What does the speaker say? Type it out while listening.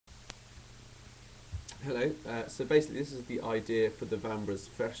Hello. So basically, this is the idea for the Vanbra's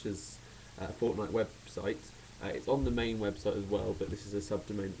Freshers Fortnite website. It's on the main website as well, but this is a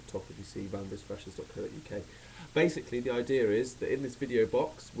subdomain at the top if you see vanbrasfreshers.co.uk. Basically, the idea is that in this video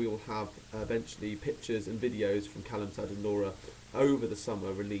box, we will have eventually pictures and videos from Callum, Sad and Laura over the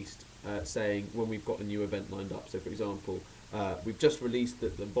summer released saying when we've got a new event lined up. So, for example, we've just released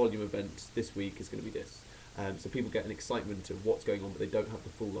that the volume event this week is going to be this. So people get an excitement of what's going on, but they don't have the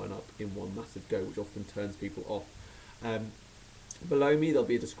full lineup in one massive go, which often turns people off. Below me, there'll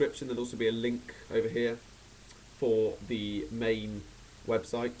be a description. There'll also be a link over here for the main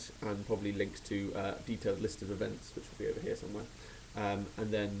website and probably links to a detailed list of events, which will be over here somewhere.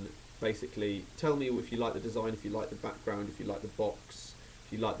 And then basically tell me if you like the design, if you like the background, if you like the box,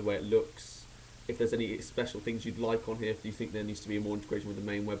 if you like the way it looks, if there's any special things you'd like on here, if you think there needs to be more integration with the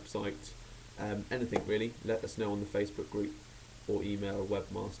main website. Anything really, let us know on the Facebook group or email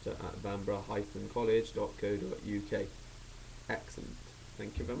webmaster@vanbrugh-college.co.uk. Excellent.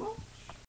 Thank you very much.